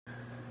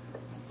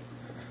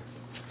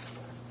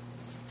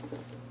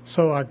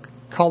So I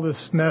call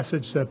this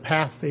message the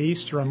Path to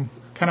Easter. I'm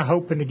kind of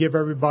hoping to give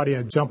everybody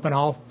a jumping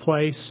off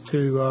place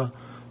to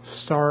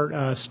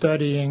start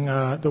studying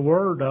the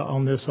Word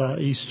on this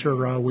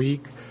Easter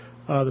week.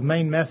 The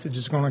main message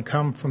is going to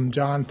come from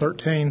John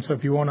 13, so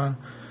if you want to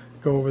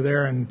go over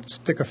there and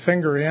stick a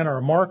finger in or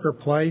a marker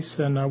place,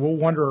 and we'll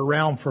wander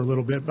around for a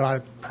little bit, but I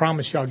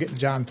promise you I'll get to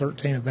John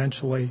 13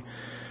 eventually.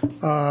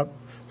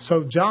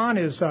 So John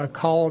is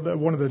called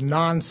one of the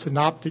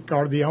non-synoptic,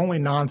 or the only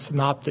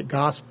non-synoptic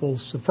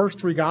Gospels. The first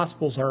three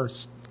Gospels are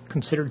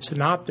considered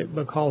synoptic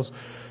because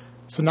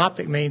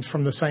synoptic means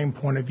from the same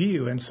point of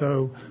view. And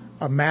so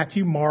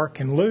Matthew, Mark,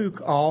 and Luke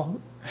all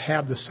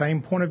have the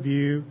same point of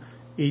view,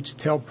 each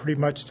tell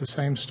pretty much the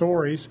same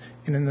stories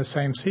and in the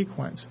same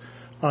sequence.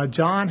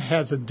 John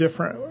has a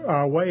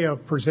different way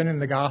of presenting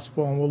the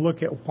Gospel, and we'll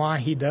look at why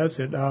he does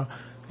it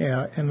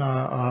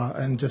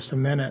in just a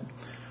minute.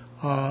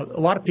 A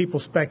lot of people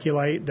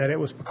speculate that it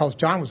was because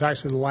John was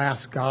actually the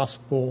last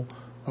gospel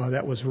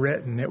that was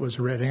written. It was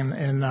written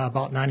in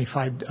about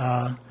 95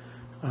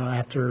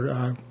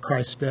 after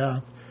Christ's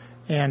death.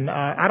 And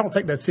I don't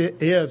think that's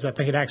it is. I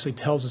think it actually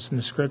tells us in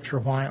the Scripture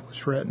why it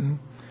was written.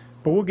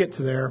 But we'll get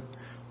to there.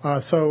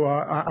 So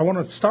I want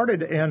to start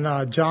it in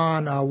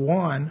John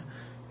 1.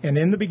 And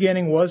in the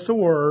beginning was the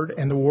Word,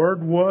 and the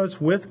Word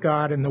was with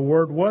God, and the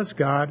Word was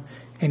God,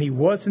 and He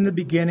was in the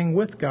beginning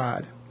with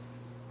God.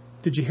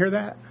 Did you hear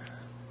that?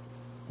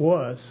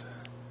 Was.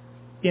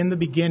 In the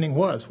beginning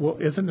was. Well,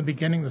 isn't the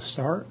beginning the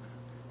start?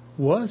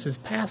 Was is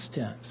past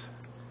tense.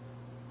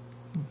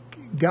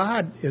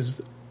 God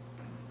is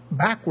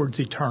backwards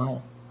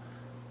eternal.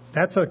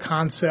 That's a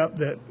concept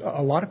that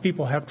a lot of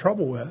people have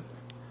trouble with.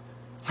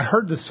 I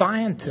heard the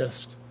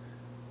scientists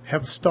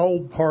have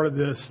stole part of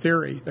this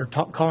theory. They're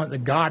calling it the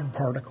God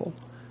particle.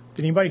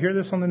 Did anybody hear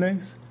this on the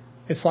news?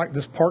 It's like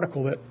this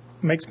particle that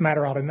makes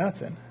matter out of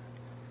nothing.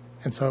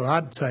 And so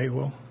I'd say,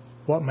 well,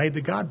 what made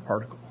the God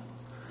particle?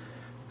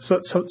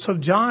 So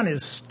John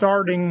is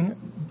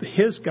starting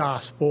his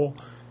gospel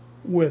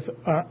with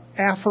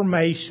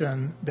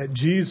affirmation that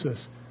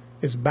Jesus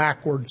is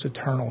backwards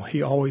eternal.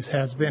 He always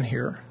has been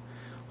here.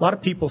 A lot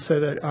of people say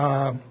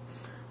that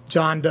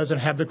John doesn't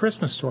have the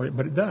Christmas story,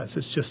 but it does.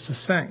 It's just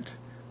succinct.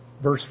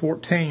 Verse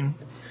 14,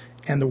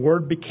 and the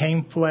Word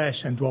became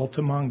flesh and dwelt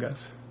among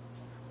us.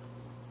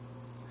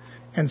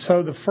 And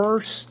so the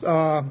first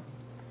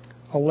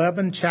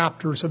 11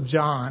 chapters of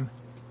John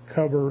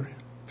cover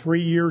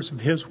 3 years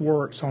of his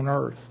works on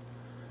earth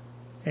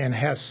and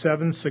has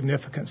 7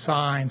 significant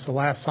signs, the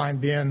last sign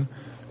being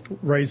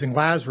raising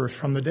Lazarus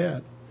from the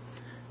dead.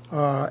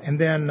 And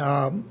then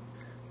I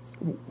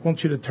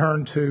want you to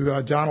turn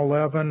to John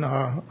 11,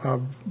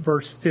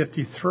 verse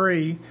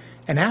 53.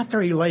 And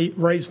after he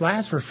raised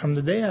Lazarus from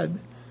the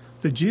dead,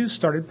 the Jews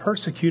started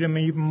persecuting him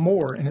even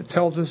more. And it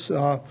tells us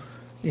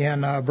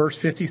in verse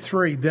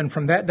 53, then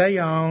from that day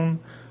on,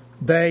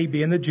 they,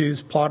 being the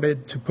Jews,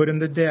 plotted to put him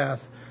to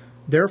death.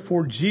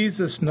 Therefore,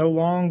 Jesus no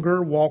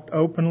longer walked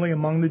openly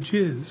among the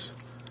Jews.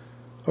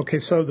 Okay,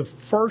 so the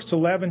first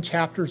 11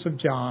 chapters of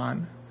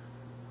John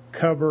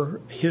cover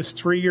his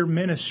 3-year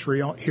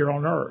ministry here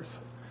on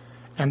earth.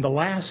 And the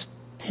last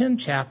 10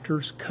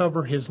 chapters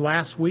cover his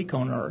last week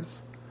on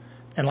earth.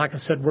 And like I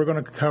said, we're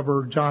going to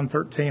cover John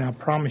 13. I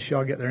promise you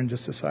I'll get there in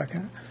just a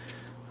second.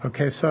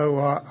 Okay, so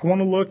I want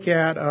to look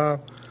at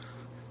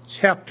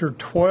chapter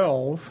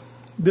 12.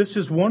 This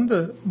is one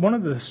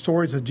of the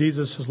stories of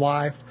Jesus'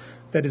 life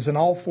that is in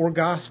all 4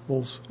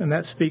 Gospels, and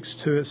that speaks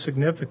to its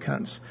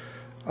significance.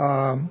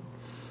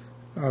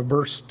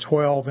 Verse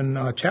 12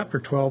 in chapter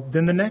 12,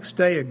 then the next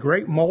day a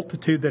great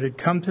multitude that had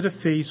come to the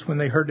feast when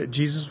they heard that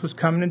Jesus was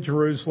coming to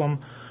Jerusalem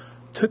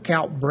took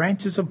out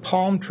branches of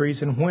palm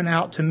trees and went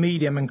out to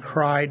meet him and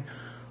cried,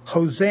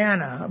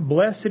 Hosanna,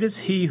 blessed is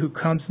he who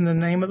comes in the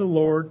name of the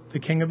Lord, the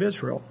King of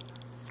Israel.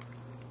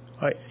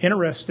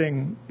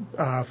 Interesting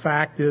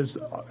fact is,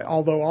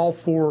 although all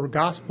 4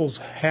 Gospels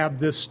have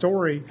this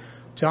story,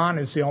 John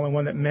is the only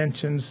one that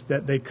mentions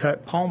that they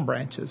cut palm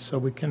branches. So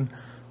we can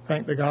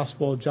thank the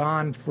Gospel of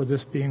John for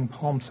this being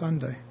Palm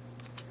Sunday.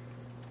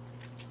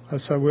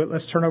 So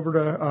let's turn over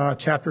to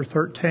chapter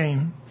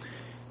 13.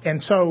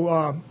 And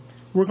so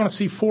we're going to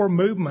see 4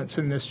 movements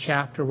in this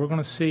chapter. We're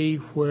going to see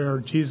where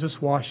Jesus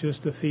washes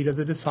the feet of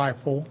the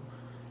disciple.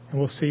 And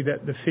we'll see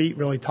that the feet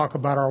really talk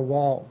about our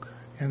walk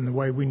and the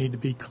way we need to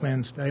be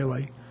cleansed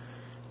daily.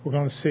 We're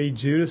going to see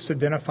Judas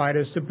identified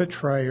as the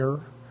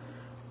betrayer.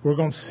 We're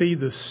going to see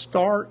the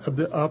start of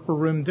the upper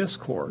room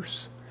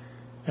discourse.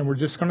 And we're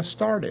just going to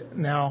start it.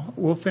 Now,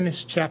 we'll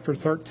finish chapter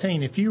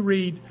 13. If you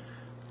read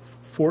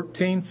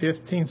 14,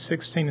 15,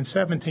 16, and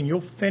 17,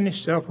 you'll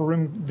finish the upper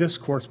room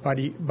discourse by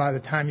the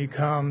time you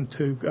come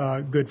to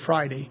Good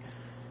Friday.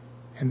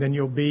 And then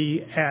you'll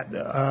be at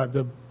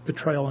the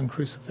betrayal and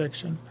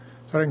crucifixion.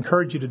 So I'd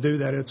encourage you to do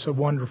that. It's a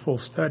wonderful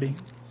study.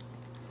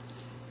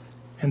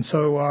 And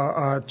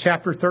so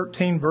chapter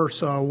 13,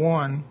 verse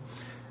 1,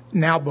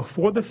 now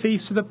before the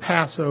feast of the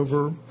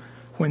Passover,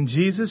 when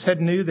Jesus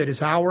had knew that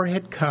his hour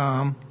had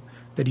come,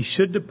 that he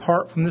should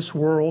depart from this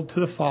world to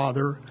the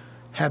Father,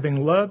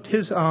 Having loved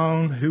his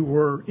own who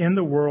were in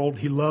the world,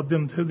 he loved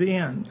them to the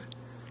end.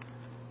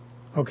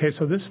 Okay,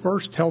 so this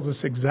verse tells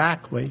us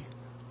exactly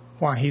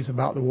why he's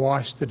about to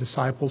wash the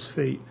disciples'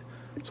 feet.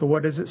 So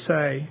what does it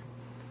say?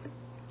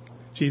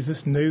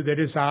 Jesus knew that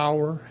his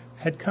hour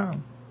had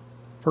come.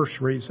 First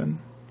reason.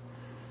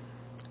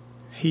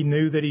 He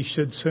knew that he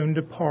should soon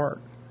depart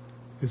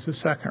is the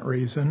second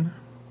reason.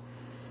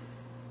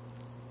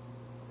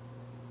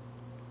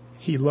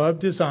 He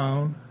loved his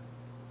own,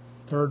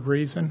 third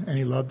reason, and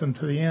he loved them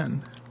to the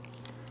end.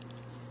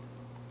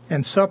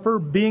 And supper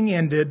being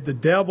ended, the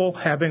devil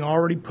having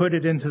already put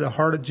it into the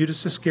heart of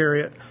Judas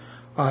Iscariot,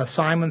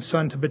 Simon's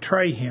son, to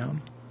betray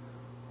him.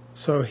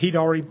 So he'd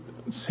already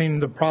seen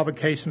the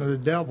provocation of the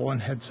devil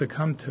and had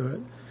succumbed to it.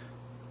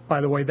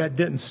 By the way, that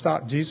didn't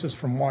stop Jesus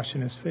from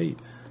washing his feet.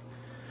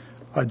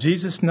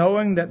 Jesus,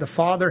 knowing that the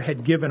Father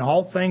had given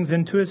all things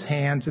into his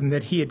hands and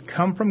that he had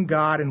come from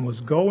God and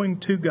was going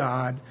to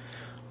God,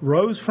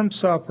 rose from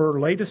supper,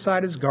 laid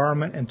aside his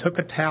garment, and took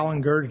a towel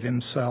and girded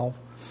himself.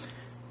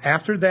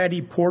 After that,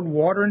 he poured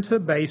water into the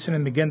basin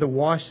and began to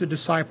wash the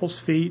disciples'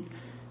 feet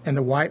and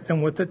to wipe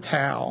them with the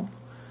towel.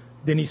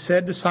 Then he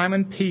came to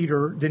Simon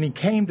Peter,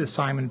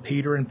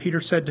 and Peter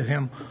said to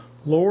him,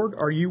 Lord,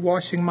 are you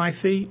washing my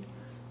feet?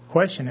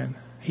 Questioning.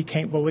 He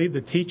can't believe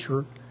the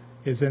teacher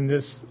is in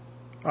this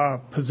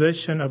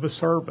position of a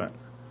servant,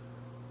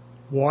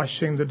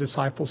 washing the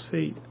disciples'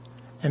 feet.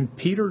 And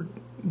Peter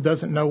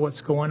doesn't know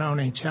what's going on,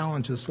 and he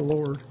challenges the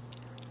Lord.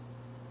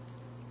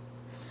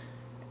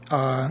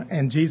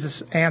 And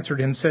Jesus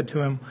answered him, said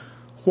to him,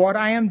 what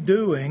I am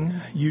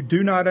doing you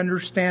do not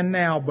understand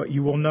now, but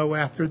you will know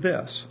after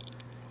this.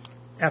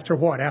 After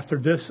what? After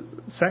this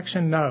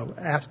section? No.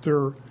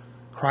 After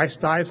Christ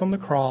dies on the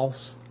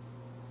cross,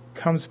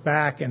 comes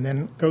back, and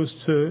then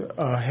goes to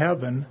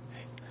heaven,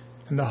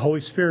 and the Holy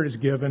Spirit is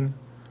given,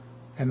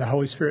 and the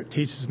Holy Spirit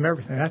teaches him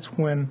everything. That's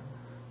when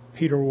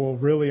Peter will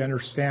really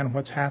understand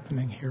what's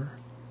happening here.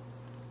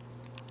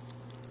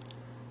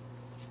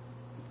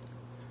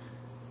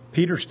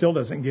 Peter still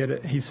doesn't get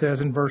it. He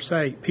says in verse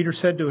 8, Peter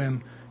said to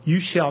him, you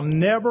shall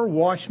never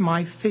wash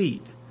my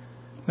feet.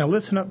 Now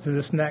listen up to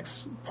this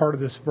next part of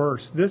this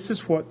verse. This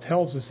is what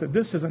tells us that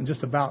this isn't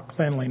just about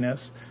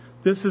cleanliness.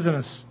 This isn't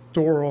a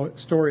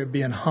story of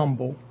being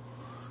humble.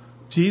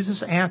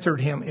 Jesus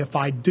answered him, if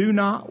I do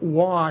not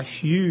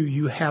wash you,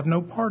 you have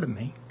no part of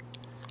me.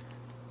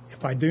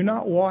 If I do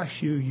not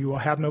wash you, you will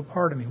have no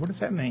part of me. What does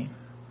that mean?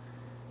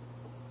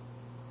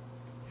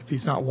 If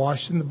he's not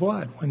washed in the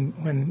blood.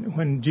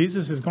 When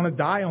Jesus is going to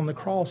die on the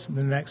cross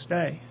the next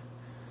day,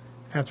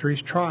 after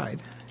he's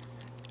tried.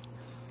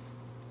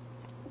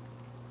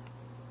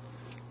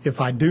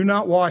 If I do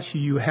not wash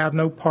you, you have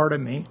no part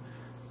of me.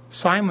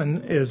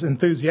 Simon is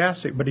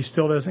enthusiastic, but he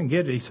still doesn't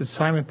get it. He said,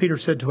 Simon Peter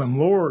said to him,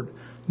 Lord,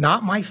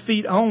 not my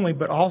feet only,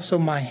 but also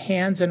my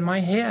hands and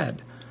my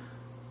head.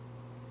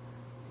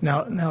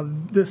 Now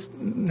this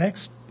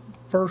next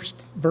verse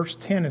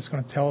 10 is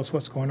going to tell us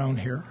what's going on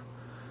here.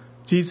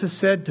 Jesus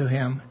said to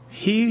him,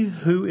 he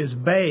who is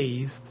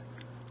bathed,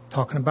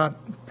 talking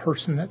about the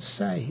person that's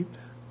saved,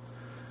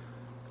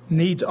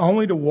 needs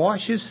only to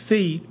wash his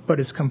feet, but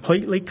is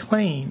completely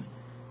clean.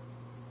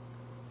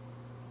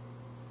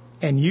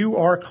 And you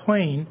are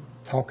clean,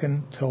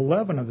 talking to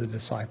 11 of the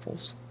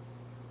disciples,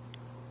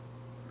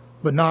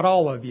 but not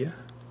all of you.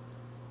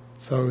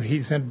 So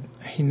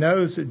he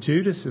knows that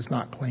Judas is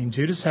not clean.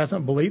 Judas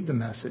hasn't believed the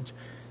message.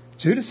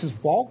 Judas has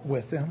walked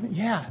with him.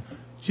 Yeah,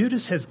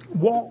 Judas has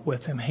walked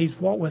with him. He's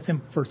walked with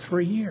him for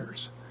 3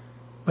 years,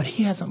 but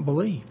he hasn't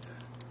believed.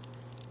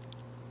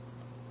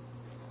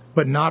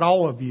 But not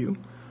all of you,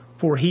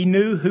 for he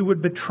knew who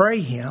would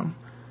betray him,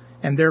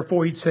 and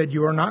therefore he said,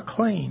 you are not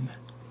clean.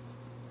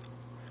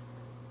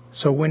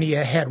 So when he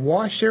had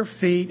washed their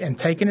feet and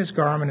taken his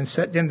garment and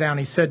set them down,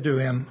 he said to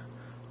him,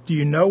 do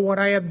you know what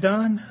I have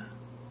done?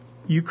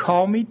 You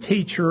call me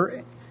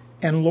teacher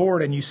and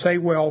Lord, and you say,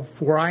 well,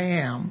 for I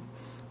am.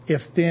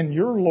 If then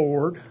your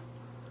Lord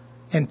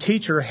and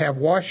teacher have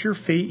washed your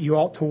feet, you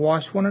ought to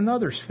wash one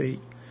another's feet.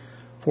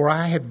 For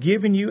I have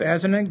given you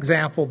as an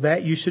example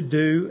that you should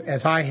do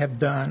as I have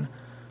done.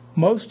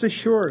 Most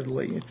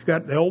assuredly, if you've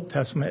got the Old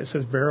Testament, it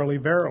says, verily,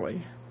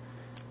 verily.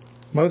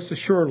 Most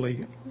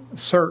assuredly,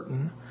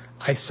 certain,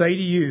 I say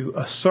to you,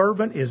 a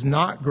servant is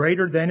not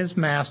greater than his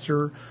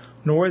master,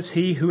 nor is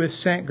he who is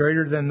sent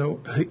greater than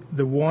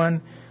the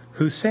one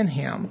who sent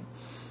him.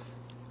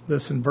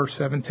 Listen, verse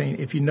 17.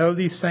 If you know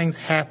these things,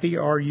 happy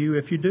are you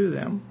if you do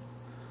them.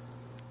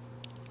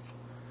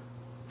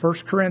 1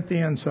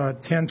 Corinthians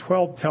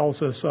 10:12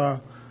 tells us,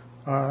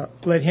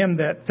 let him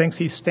that thinks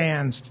he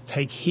stands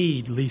take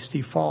heed lest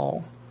he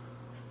fall.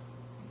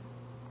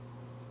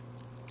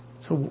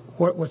 So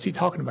what's he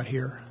talking about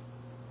here?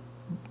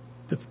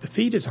 The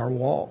feet is our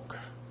walk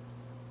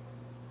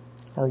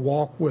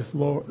with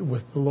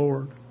the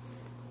Lord.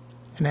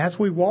 And as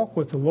we walk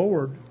with the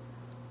Lord,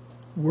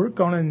 we're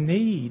going to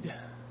need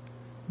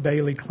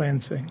daily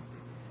cleansing.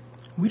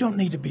 We don't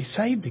need to be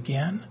saved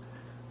again,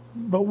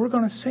 but we're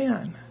going to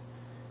sin.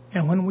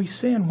 And when we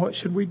sin, what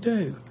should we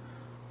do?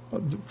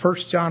 1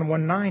 John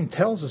 1:9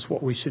 tells us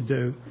what we should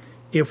do.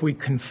 If we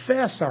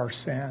confess our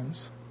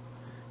sins,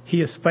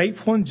 He is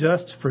faithful and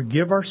just to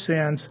forgive our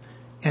sins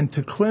and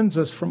to cleanse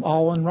us from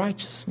all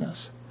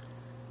unrighteousness.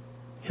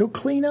 He'll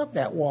clean up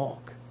that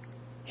walk.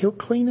 He'll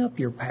clean up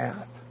your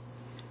path.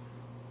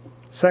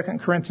 2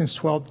 Corinthians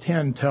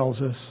 12:10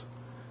 tells us,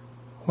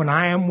 when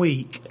I am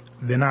weak,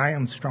 then I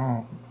am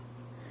strong.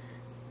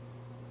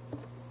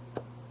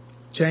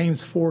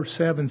 James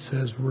 4:7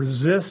 says,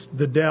 resist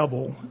the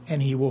devil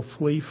and he will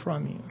flee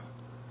from you.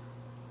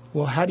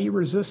 Well, how do you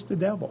resist the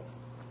devil?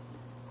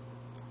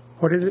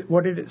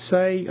 What did it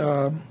say?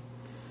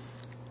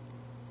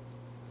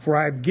 For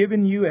I have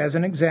given you as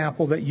an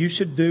example that you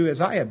should do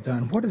as I have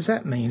done. What does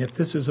that mean if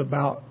this is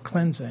about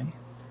cleansing?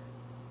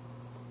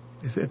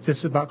 If this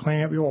is about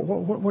cleaning up your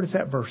walk, what does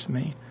that verse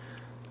mean?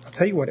 I'll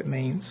tell you what it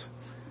means.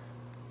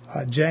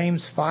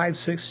 James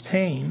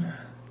 5:16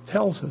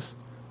 tells us,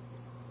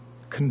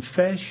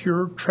 confess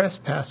your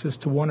trespasses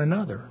to one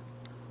another.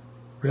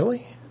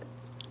 Really?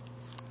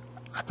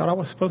 I thought I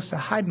was supposed to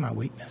hide my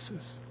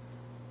weaknesses.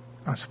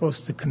 I'm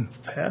supposed to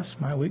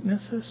confess my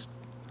weaknesses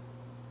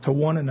to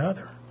one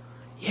another.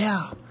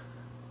 Yeah,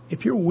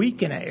 if you're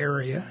weak in an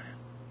area,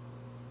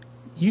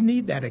 you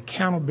need that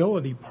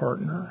accountability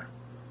partner,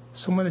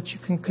 someone that you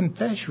can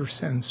confess your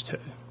sins to,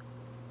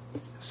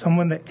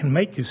 someone that can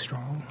make you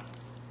strong.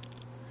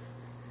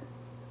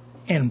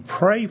 And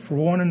pray for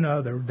one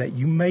another that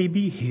you may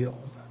be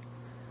healed.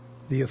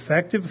 The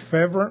effective,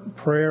 fervent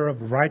prayer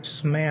of a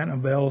righteous man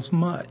avails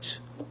much.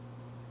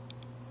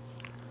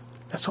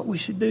 That's what we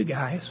should do,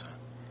 guys.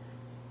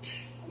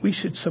 We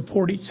should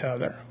support each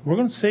other. We're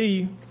going to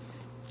see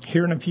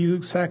here in a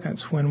few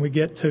seconds when we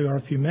get to, or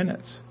a few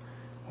minutes,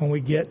 when we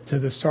get to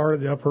the start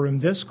of the Upper Room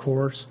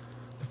Discourse,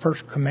 the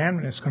first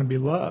commandment is going to be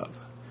love.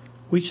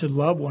 We should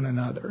love one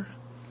another.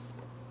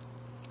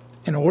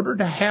 In order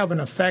to have an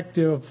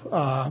effective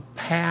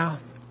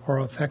path or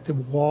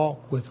effective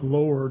walk with the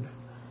Lord,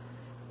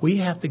 we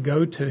have to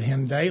go to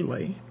Him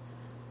daily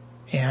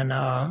and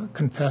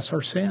confess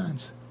our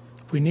sins.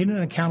 If we need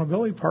an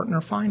accountability partner,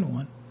 find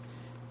one.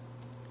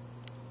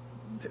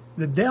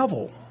 The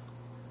devil,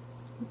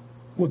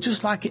 well,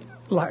 just like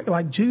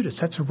Judas,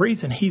 that's the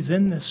reason he's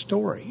in this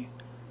story.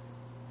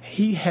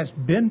 He has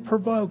been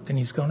provoked and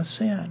he's going to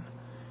sin.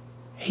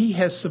 He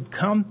has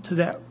succumbed to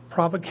that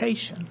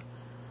provocation.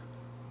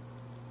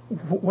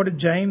 What did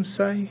James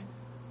say?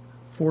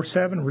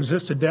 4:7,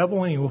 resist the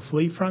devil and he will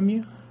flee from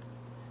you.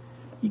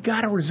 You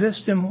got to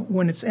resist him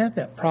when it's at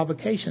that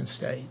provocation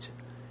stage.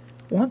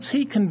 Once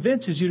he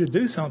convinces you to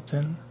do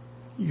something,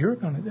 you're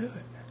going to do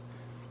it.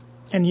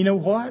 And you know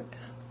what?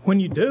 When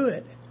you do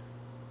it,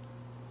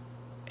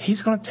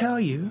 he's going to tell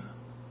you,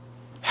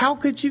 how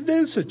could you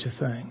do such a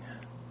thing?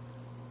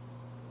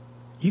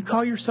 You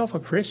call yourself a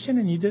Christian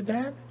and you did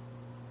that?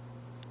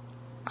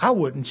 I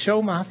wouldn't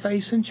show my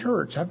face in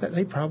church. I bet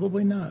they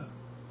probably know.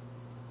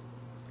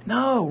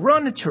 No,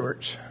 run to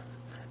church.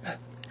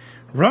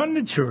 Run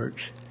to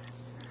church.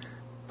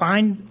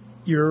 Find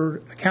your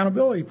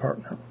accountability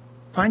partner.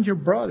 Find your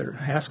brother.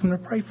 Ask him to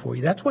pray for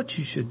you. That's what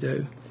you should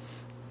do.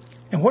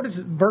 And what is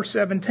it? Verse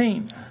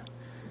 17.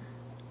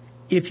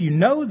 If you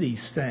know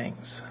these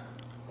things,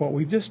 what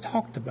we've just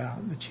talked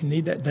about, that you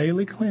need that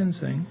daily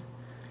cleansing,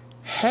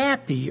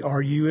 happy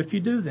are you if you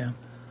do them.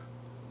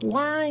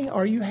 Why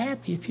are you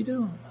happy if you do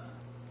them?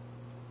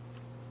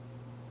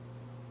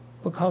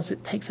 Because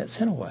it takes that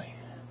sin away.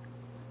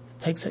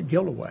 It takes that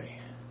guilt away.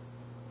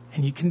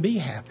 And you can be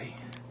happy.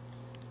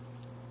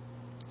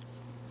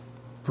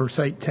 Verse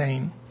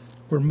 18.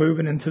 We're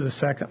moving into the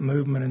second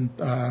movement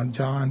in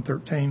John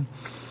 13.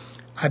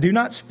 I do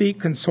not speak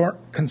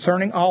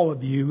concerning all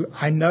of you.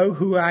 I know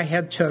who I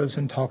have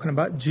chosen, talking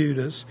about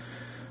Judas,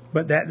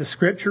 but that the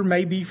scripture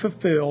may be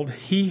fulfilled.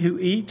 He who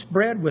eats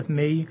bread with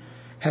me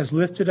has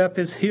lifted up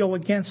his heel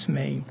against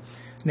me.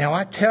 Now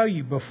I tell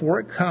you before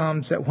it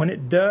comes, that when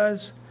it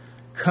does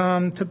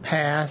come to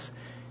pass,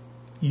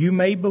 you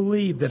may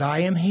believe that I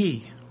am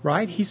he.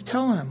 Right? He's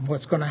telling them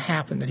what's going to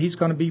happen, that he's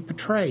going to be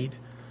betrayed.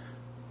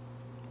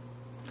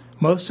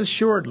 Most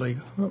assuredly,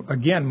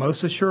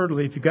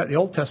 if you've got the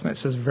Old Testament,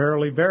 it says,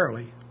 verily,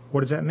 verily.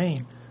 What does that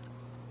mean?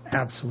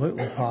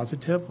 Absolutely,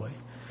 positively.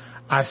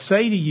 I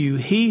say to you,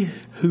 he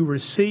who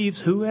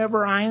receives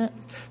whoever I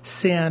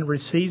send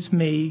receives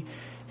me,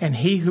 and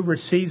he who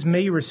receives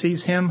me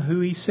receives him who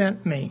he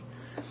sent me.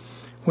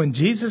 When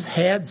Jesus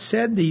had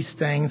said these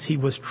things, he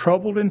was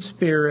troubled in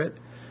spirit,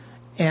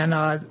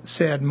 and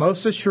said,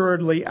 most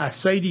assuredly, I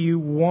say to you,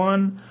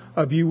 one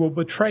of you will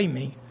betray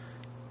me.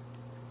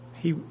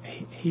 He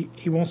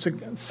wants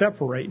to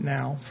separate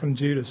now from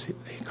Judas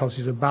because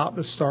he's about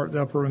to start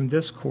the Upper Room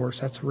Discourse.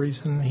 That's the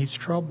reason he's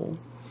troubled.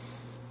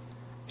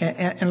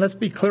 And let's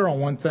be clear on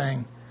one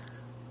thing.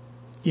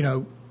 You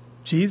know,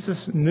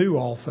 Jesus knew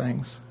all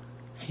things.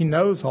 He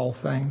knows all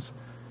things.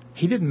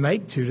 He didn't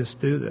make Judas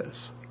do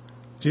this.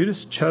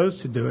 Judas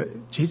chose to do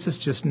it. Jesus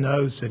just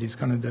knows that he's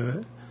going to do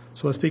it.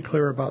 So let's be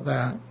clear about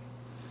that.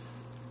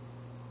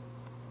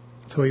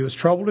 So he was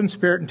troubled in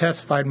spirit and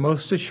testified,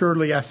 most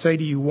assuredly, I say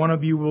to you, one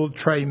of you will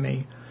betray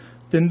me.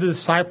 Then the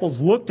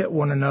disciples looked at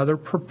one another,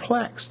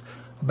 perplexed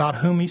about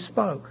whom he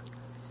spoke.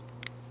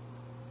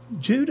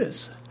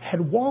 Judas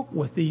had walked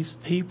with these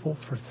people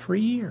for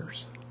 3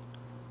 years,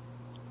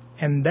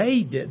 and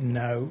they didn't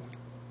know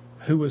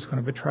who was going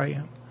to betray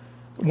him.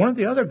 One of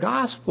the other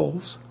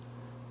Gospels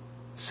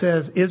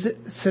said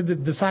the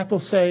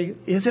disciples say,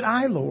 "Is it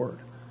I, Lord?"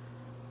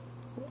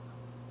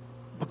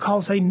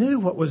 Because they knew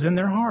what was in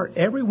their heart.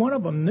 Every one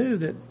of them knew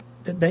that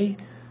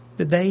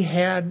they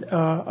had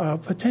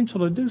potential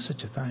to do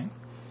such a thing.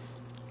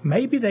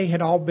 Maybe they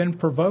had all been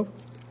provoked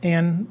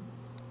and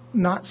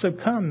not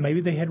succumbed.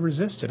 Maybe they had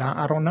resisted.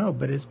 I don't know.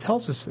 But it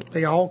tells us that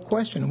they all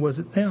questioned, was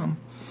it them?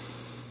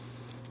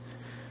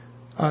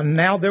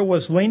 Now there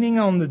was leaning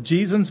on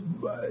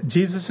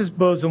Jesus'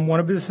 bosom one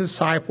of his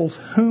disciples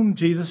whom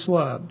Jesus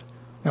loved.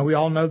 Now we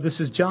all know this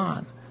is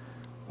John.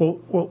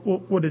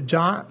 Well,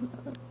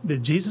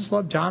 did Jesus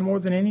love John more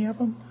than any of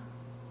them?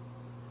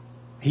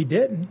 He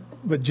didn't.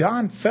 But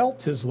John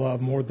felt his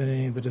love more than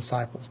any of the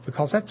disciples,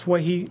 because that's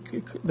what he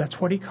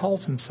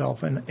calls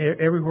himself. And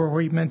everywhere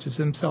where he mentions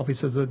himself, he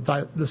says,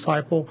 the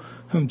disciple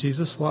whom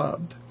Jesus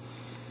loved.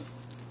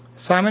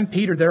 Simon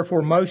Peter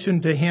therefore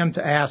motioned to him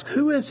to ask,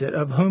 "Who is it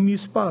of whom you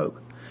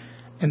spoke?"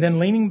 And then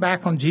leaning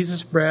back on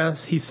Jesus'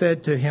 breast, he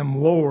said to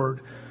him,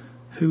 "Lord,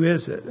 who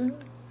is it?"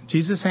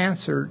 Jesus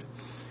answered,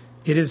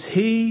 "It is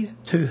he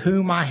to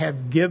whom I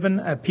have given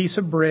a piece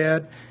of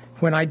bread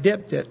when I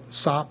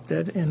sopped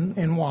it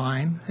in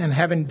wine. And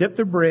having dipped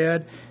the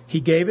bread, he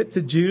gave it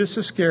to Judas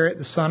Iscariot,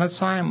 the son of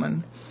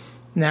Simon.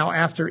 Now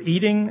after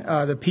eating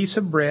the piece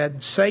of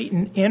bread,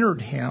 Satan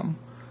entered him.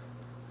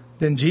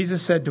 Then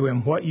Jesus said to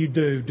him, "What you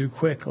do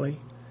quickly."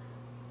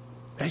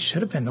 That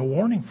should have been the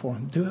warning for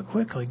him. Do it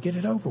quickly. Get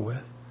it over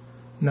with.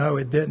 No,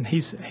 it didn't.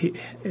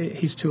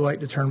 He's too late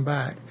to turn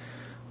back.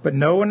 But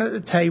no one at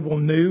the table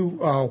knew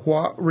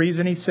what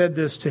reason he said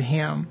this to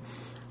him.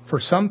 For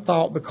some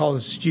thought,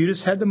 because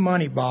Judas had the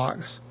money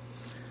box,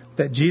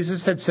 that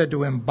Jesus had said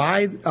to him,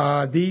 "Buy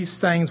these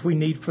things we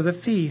need for the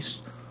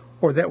feast,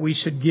 or that we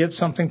should give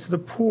something to the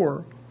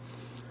poor."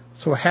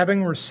 So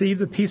having received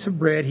the piece of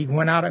bread, he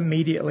went out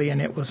immediately,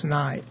 and it was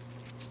night.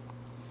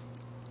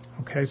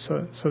 Okay,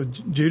 so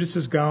Judas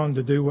is gone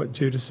to do what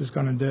Judas is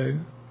going to do.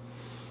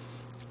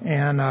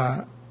 And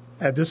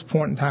at this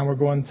point in time, we're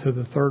going to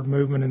the third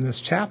movement in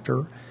this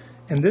chapter.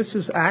 And this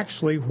is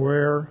actually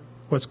where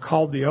what's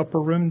called the Upper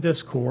Room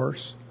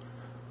Discourse,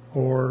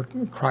 or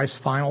Christ's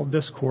final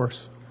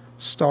discourse,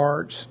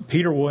 starts.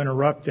 Peter will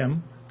interrupt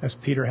him, as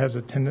Peter has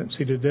a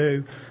tendency to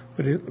do.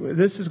 But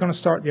this is going to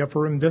start the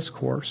Upper Room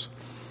Discourse.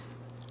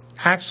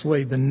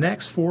 Actually, the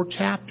next 4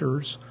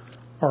 chapters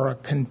are a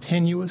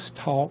continuous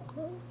talk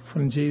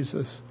from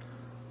Jesus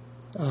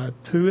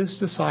to his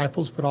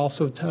disciples, but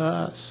also to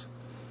us.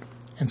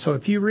 And so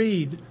if you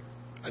read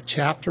a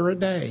chapter a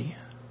day,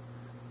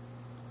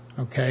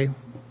 okay,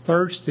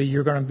 Thursday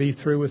you're going to be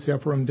through with the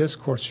Upper Room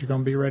Discourse. You're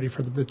going to be ready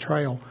for the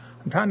betrayal.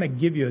 I'm trying to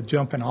give you a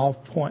jumping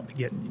off point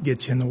to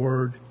get you in the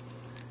Word.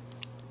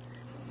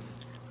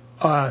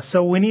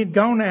 So when he had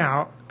gone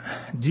out,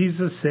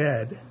 Jesus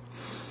said,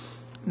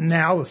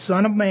 "Now the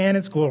Son of Man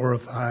is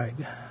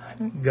glorified.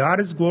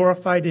 God is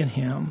glorified in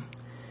him.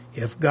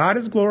 If God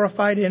is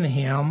glorified in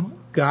him,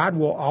 God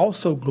will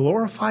also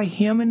glorify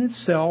him in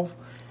itself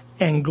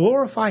and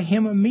glorify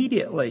him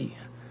immediately."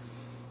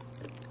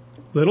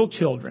 Little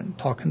children,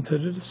 talking to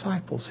the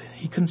disciples,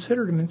 he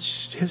considered them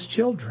his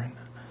children.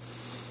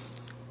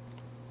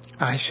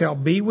 "I shall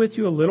be with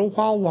you a little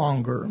while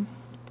longer.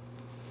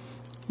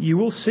 You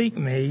will seek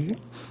me,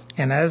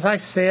 and as I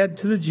said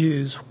to the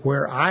Jews,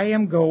 where I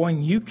am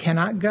going, you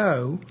cannot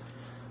go.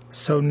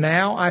 So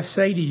now I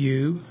say to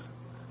you,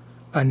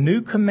 a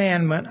new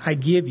commandment I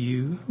give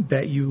you,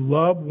 that you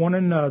love one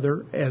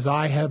another as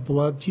I have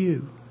loved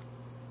you,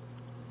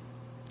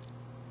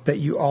 that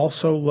you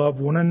also love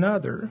one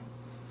another.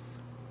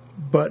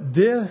 But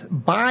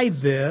by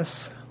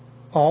this,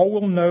 all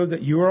will know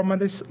that you are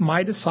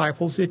my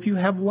disciples if you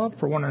have love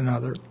for one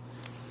another."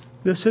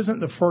 This isn't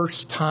the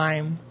first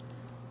time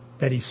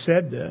that he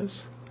said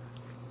this.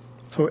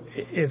 So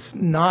it's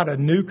not a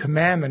new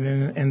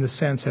commandment in the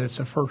sense that it's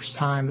the first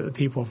time that the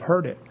people have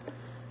heard it.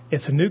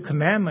 It's a new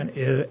commandment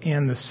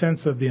in the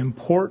sense of the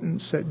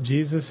importance that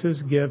Jesus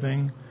is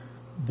giving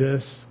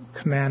this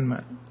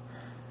commandment,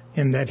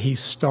 in that he's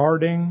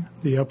starting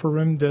the Upper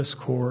Room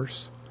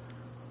Discourse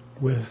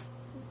with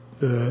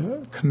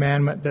the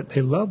commandment that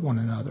they love one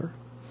another.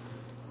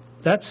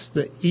 That's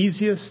the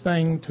easiest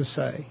thing to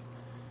say.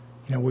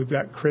 You know, we've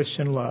got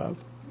Christian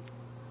love.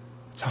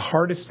 It's the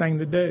hardest thing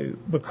to do,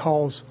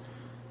 because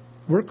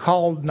we're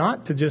called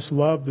not to just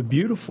love the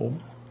beautiful,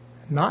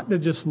 not to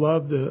just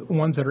love the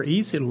ones that are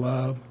easy to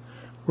love.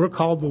 We're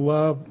called to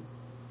love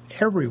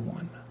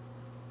everyone.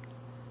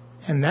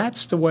 And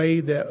that's the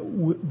way that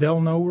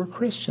they'll know we're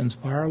Christians,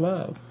 by our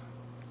love.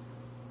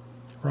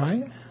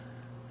 Right?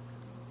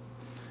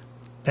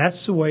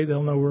 That's the way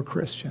they'll know we're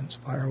Christians,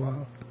 by our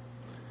love.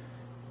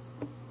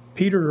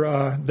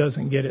 Peter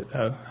doesn't get it,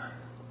 though.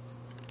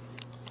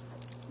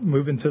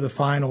 Moving to the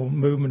final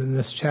movement in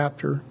this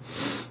chapter.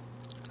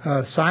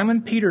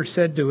 Simon Peter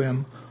said to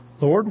him,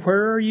 Lord,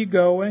 where are you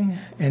going?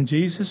 And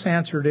Jesus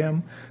answered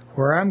him,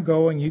 Where I'm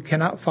going, you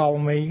cannot follow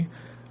me,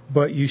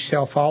 but you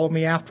shall follow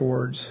me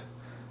afterwards.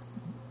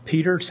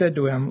 Peter said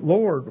to him,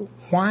 Lord,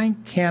 why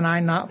can I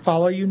not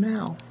follow you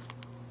now?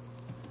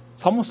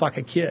 It's almost like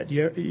a kid.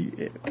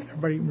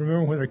 Everybody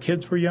remember when their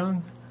kids were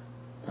young?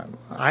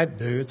 I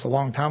do. It's a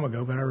long time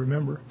ago, but I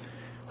remember.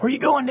 Where are you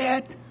going,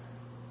 Dad?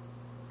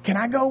 Can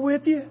I go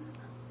with you?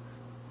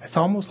 It's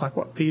almost like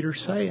what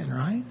Peter's saying,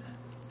 right?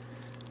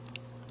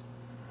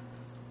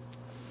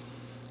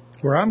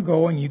 Where I'm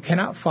going, you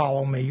cannot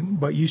follow me,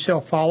 but you shall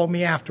follow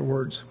me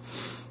afterwards.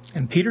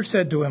 And Peter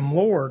said to him,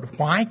 Lord,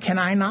 why can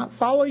I not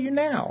follow you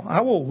now?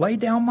 I will lay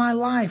down my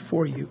life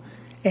for you.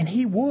 And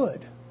he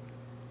would.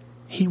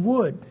 He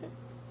would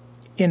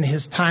in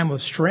his time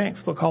of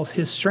strength, because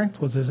his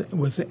strength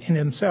was in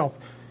himself.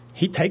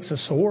 He takes a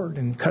sword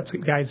and cuts a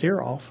guy's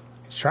ear off.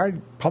 He's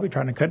probably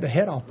trying to cut the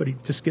head off, but he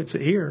just gets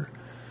the ear.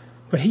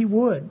 But he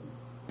would.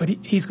 But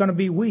he's going to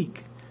be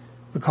weak.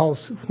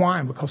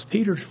 Why? Because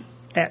Peter's,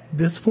 at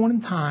this point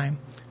in time,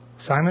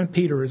 Simon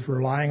Peter is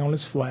relying on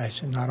his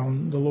flesh and not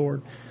on the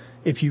Lord.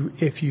 If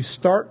you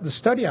start the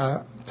study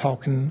I'm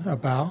talking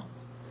about,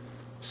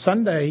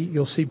 Sunday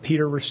you'll see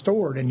Peter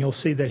restored, and you'll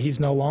see that he's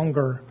no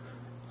longer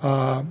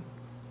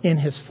in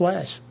his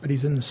flesh, but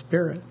he's in the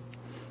Spirit.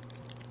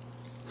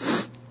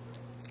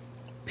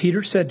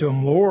 Peter said to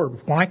him,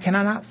 Lord, why can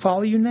I not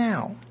follow you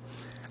now?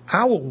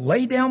 I will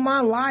lay down my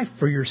life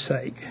for your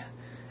sake.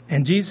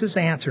 And Jesus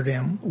answered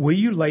him, Will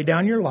you lay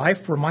down your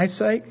life for my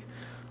sake?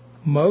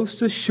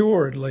 Most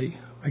assuredly,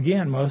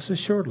 again, most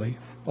assuredly.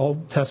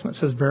 Old Testament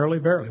says, verily,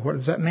 verily. What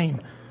does that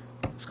mean?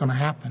 It's going to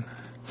happen.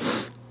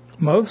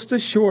 Most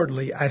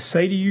assuredly, I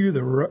say to you,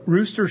 the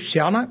rooster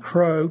shall not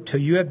crow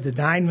till you have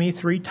denied me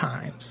 3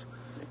 times.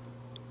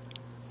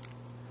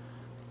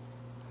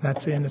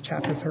 That's the end of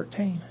chapter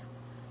 13.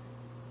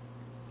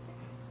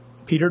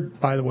 Peter,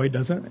 by the way,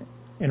 doesn't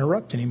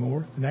interrupt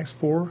anymore. The next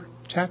 4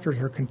 chapters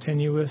are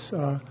continuous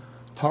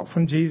talk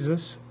from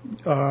Jesus.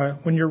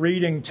 When you're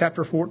reading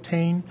chapter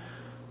 14,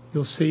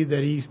 you'll see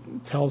that he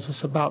tells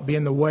us about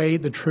being the way,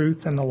 the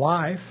truth, and the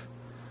life.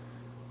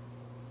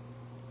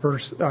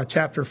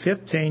 Chapter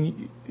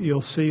 15, you'll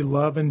see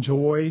love and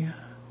joy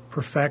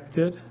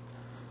perfected.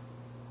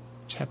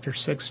 Chapter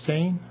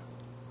 16,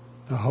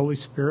 the Holy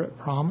Spirit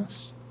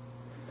promised.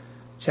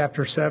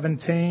 Chapter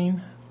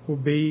 17 will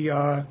be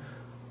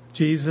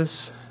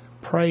Jesus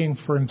praying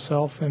for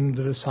himself and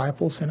the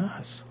disciples and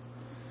us.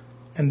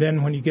 And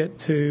then when you get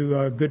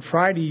to Good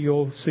Friday,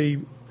 you'll see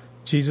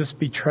Jesus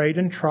betrayed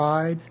and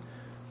tried,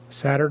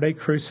 Saturday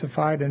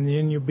crucified, and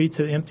then you'll be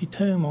to the empty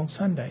tomb on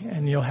Sunday.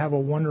 And you'll have a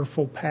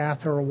wonderful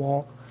path or a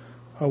walk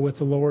with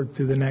the Lord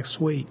through the next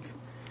week.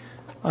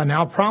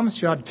 Now, I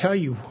promise you I'll tell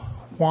you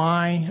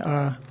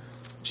why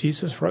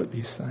Jesus wrote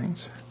these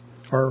things,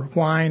 or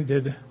why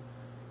did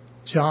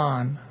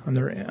John,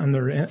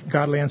 under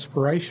godly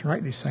inspiration,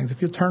 write these things.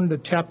 If you turn to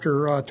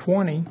chapter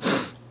 20,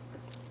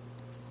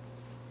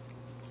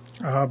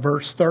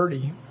 verse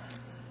 30.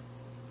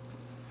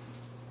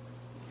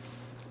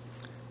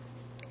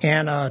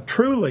 And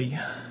truly,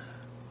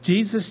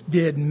 Jesus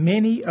did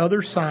many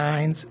other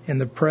signs in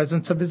the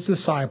presence of his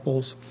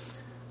disciples,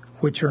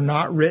 which are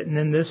not written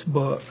in this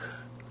book.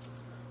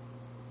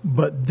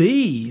 But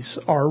these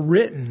are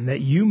written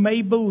that you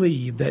may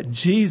believe that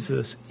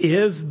Jesus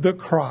is the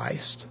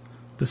Christ,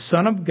 the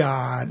Son of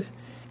God,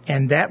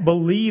 and that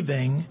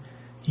believing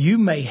you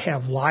may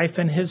have life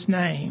in his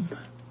name.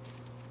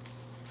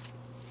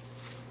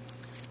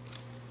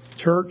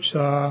 Church,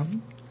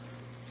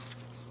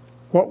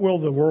 what will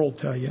the world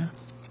tell you?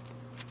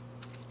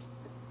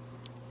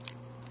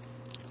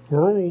 The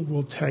world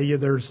will tell you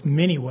there's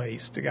many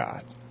ways to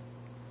God.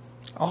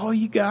 All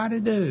you got to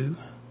do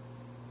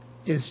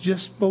is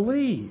just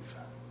believe.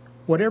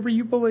 Whatever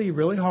you believe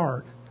really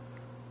hard.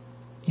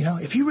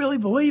 If you really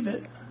believe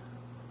it,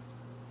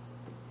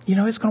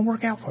 it's going to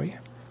work out for you.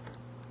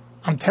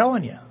 I'm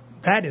telling you,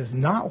 that is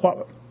not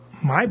what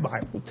my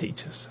Bible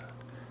teaches.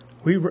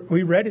 We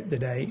read it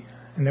today,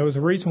 and there was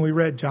a reason we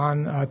read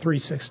John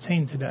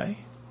 3:16 today.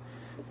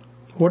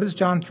 What does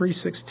John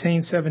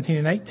 3:16, 17,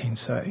 and 18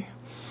 say?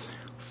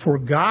 For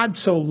God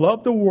so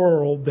loved the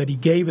world that he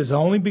gave his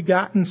only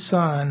begotten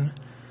Son,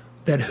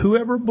 that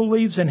whoever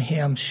believes in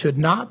him should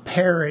not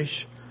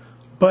perish,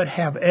 but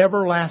have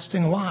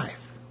everlasting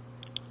life.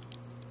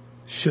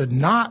 Should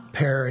not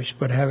perish,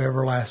 but have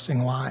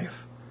everlasting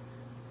life.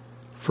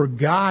 For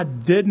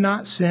God did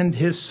not send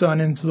his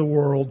Son into the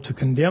world to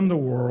condemn the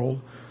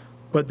world,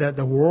 but that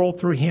the world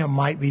through him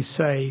might be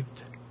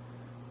saved.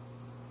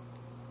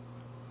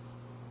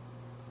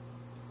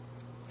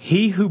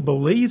 He who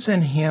believes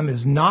in him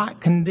is not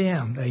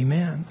condemned.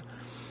 Amen.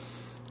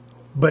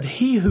 But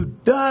he who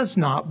does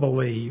not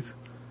believe,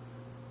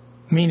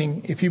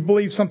 meaning if you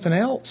believe something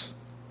else,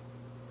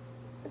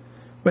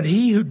 but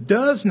he who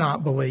does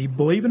not believe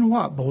in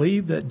what?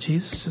 Believe that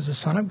Jesus is the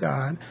Son of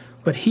God.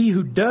 But he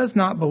who does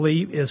not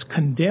believe is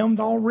condemned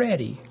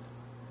already,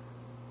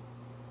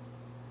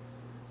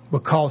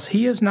 because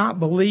he has not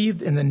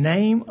believed in the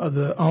name of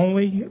the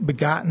only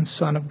begotten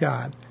Son of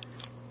God.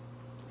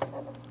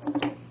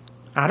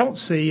 I don't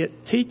see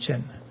it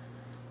teaching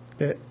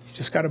that you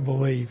just got to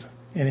believe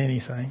in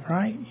anything,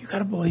 right? You got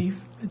to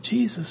believe that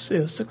Jesus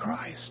is the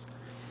Christ.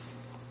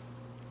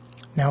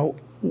 Now,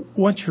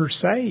 once you're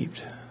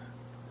saved,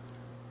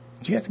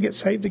 do you have to get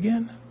saved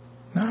again?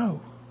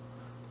 No.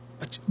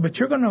 But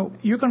you're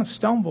gonna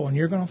stumble and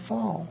you're gonna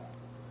fall.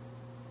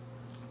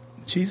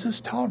 Jesus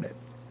taught it.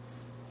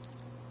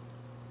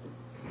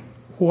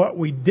 What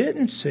we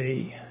didn't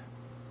see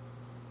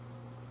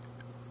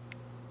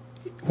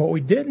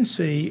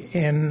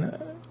in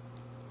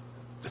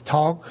the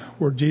talk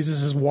where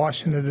Jesus is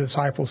washing the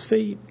disciples'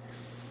 feet,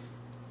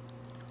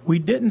 we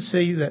didn't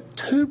see that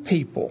two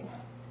people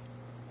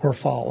were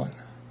fallen,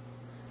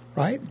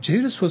 right?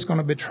 Judas was going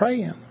to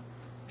betray him.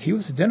 He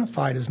was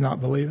identified as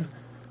not believing.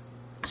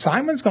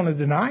 Simon's going to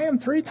deny him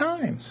 3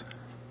 times.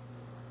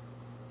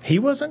 He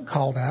wasn't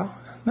called out.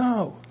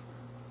 No.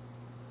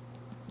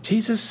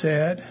 Jesus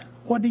said,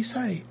 what did he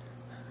say?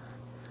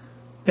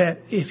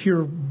 That if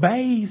you're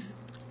bathed,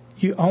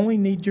 you only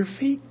need your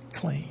feet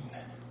cleaned.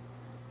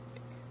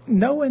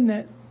 Knowing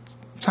that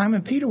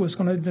Simon Peter was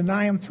going to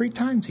deny him 3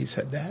 times, he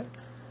said that.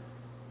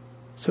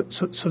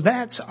 So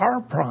that's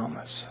our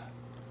promise.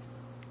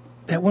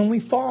 That when we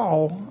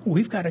fall,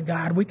 we've got a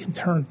God we can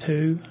turn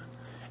to,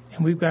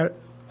 and we've got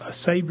a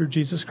Savior,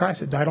 Jesus Christ,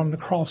 that died on the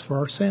cross for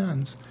our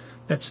sins,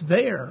 that's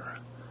there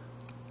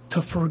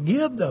to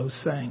forgive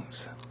those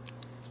things.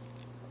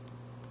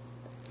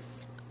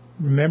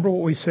 Remember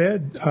what we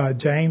said,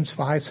 James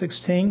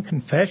 5:16,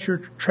 confess your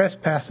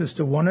trespasses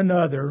to one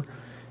another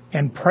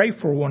and pray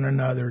for one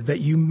another that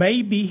you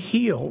may be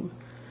healed.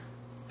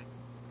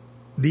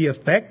 The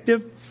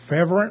effective,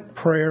 fervent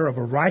prayer of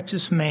a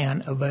righteous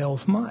man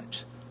avails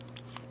much.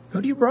 Go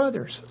to your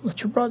brothers.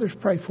 Let your brothers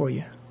pray for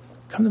you.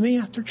 Come to me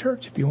after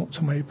church if you want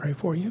somebody to pray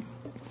for you.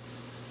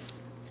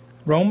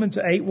 Romans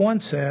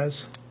 8:1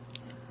 says,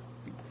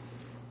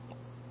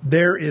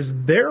 there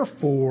is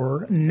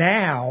therefore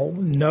now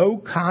no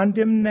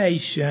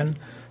condemnation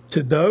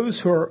to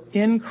those who are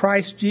in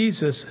Christ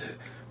Jesus,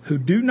 who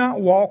do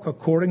not walk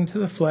according to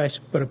the flesh,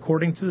 but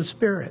according to the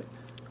Spirit.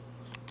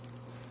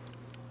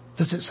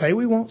 Does it say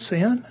we won't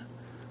sin?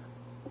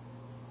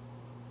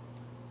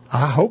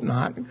 I hope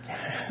not,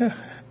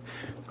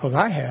 because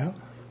I have,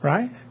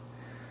 right?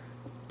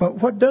 But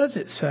what does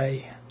it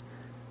say?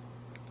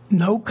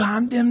 No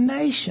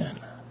condemnation,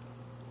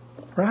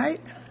 right?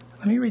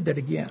 Let me read that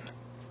again.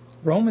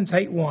 Romans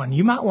 8:1.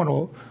 You might want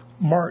to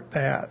mark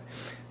that.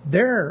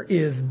 There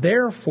is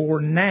therefore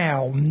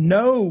now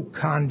no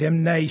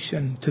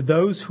condemnation to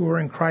those who are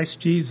in Christ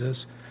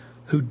Jesus,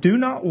 who do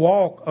not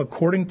walk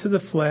according to the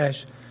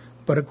flesh,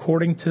 but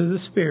according to the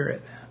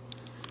Spirit.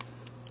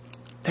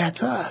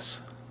 That's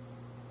us.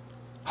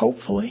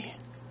 Hopefully.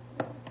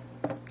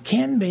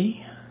 Can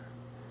be.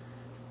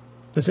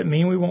 Does it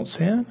mean we won't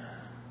sin?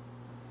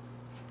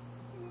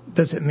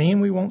 Does it mean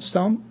we won't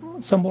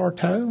stumble our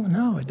toe?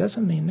 No, it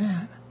doesn't mean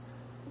that.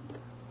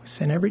 We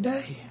sin every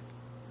day.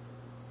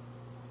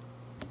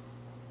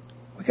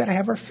 We got to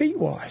have our feet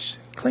washed.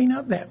 Clean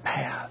up that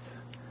path.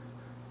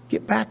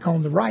 Get back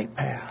on the right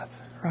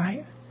path,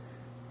 right?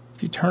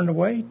 If you turned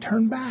away,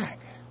 turn back.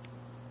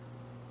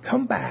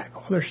 Come back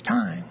while there's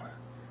time,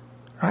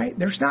 right?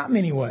 There's not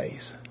many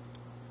ways,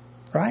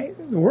 right?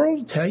 The world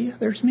will tell you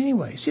there's many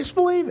ways. Just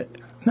believe it.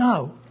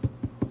 No.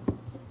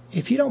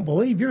 If you don't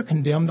believe, you're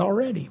condemned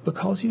already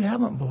because you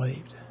haven't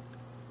believed.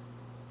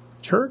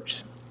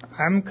 Church,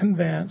 I'm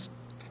convinced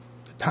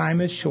the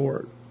time is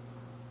short.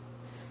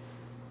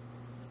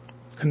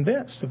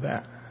 Convinced of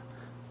that.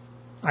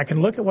 I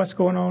can look at what's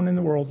going on in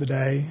the world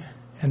today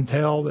and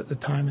tell that the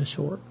time is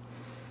short.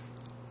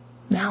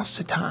 Now's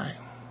the time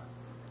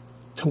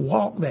to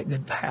walk that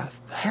good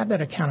path, to have that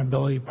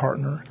accountability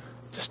partner,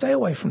 to stay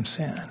away from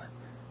sin.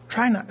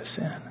 Try not to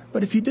sin.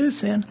 But if you do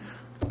sin,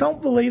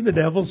 don't believe the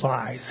devil's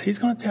lies. He's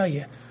going to tell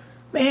you,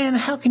 man,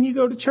 how can you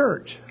go to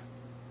church?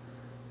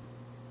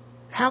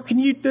 How can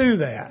you do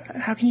that?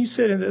 How can you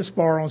sit in this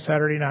bar on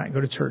Saturday night and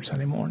go to church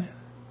Sunday morning?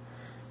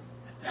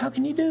 How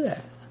can you do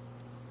that?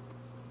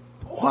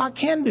 Well, I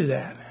can do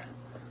that.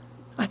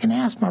 I can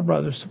ask my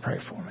brothers to pray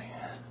for me.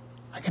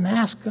 I can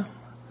ask them.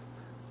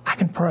 I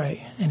can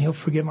pray, and he'll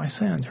forgive my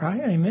sins,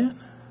 right? Amen?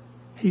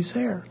 He's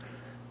there.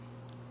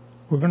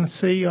 We're going to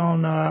see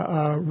on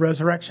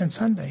Resurrection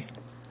Sunday.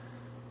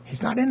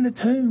 He's not in the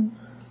tomb,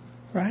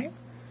 right?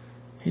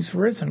 He's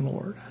risen,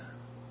 Lord.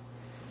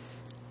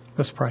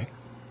 Let's pray.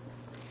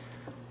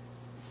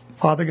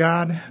 Father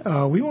God,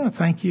 we want to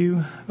thank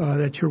you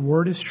that your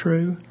word is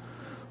true.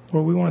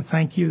 Lord, we want to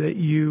thank you that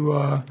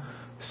you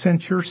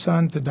sent your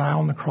Son to die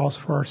on the cross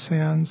for our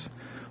sins.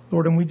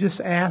 Lord, and we just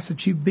ask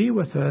that you be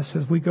with us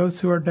as we go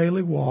through our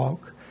daily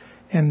walk,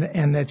 and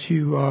that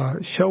you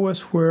show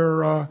us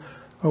where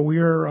we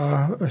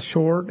are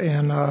short,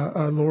 and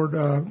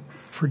Lord,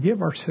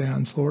 forgive our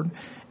sins, Lord.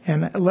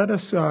 And let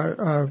us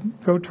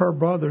go to our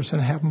brothers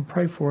and have them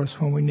pray for us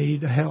when we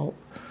need help.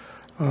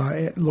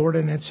 Lord,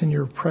 and it's in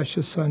your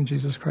precious Son,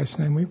 Jesus Christ's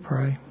name we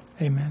pray.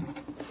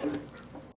 Amen.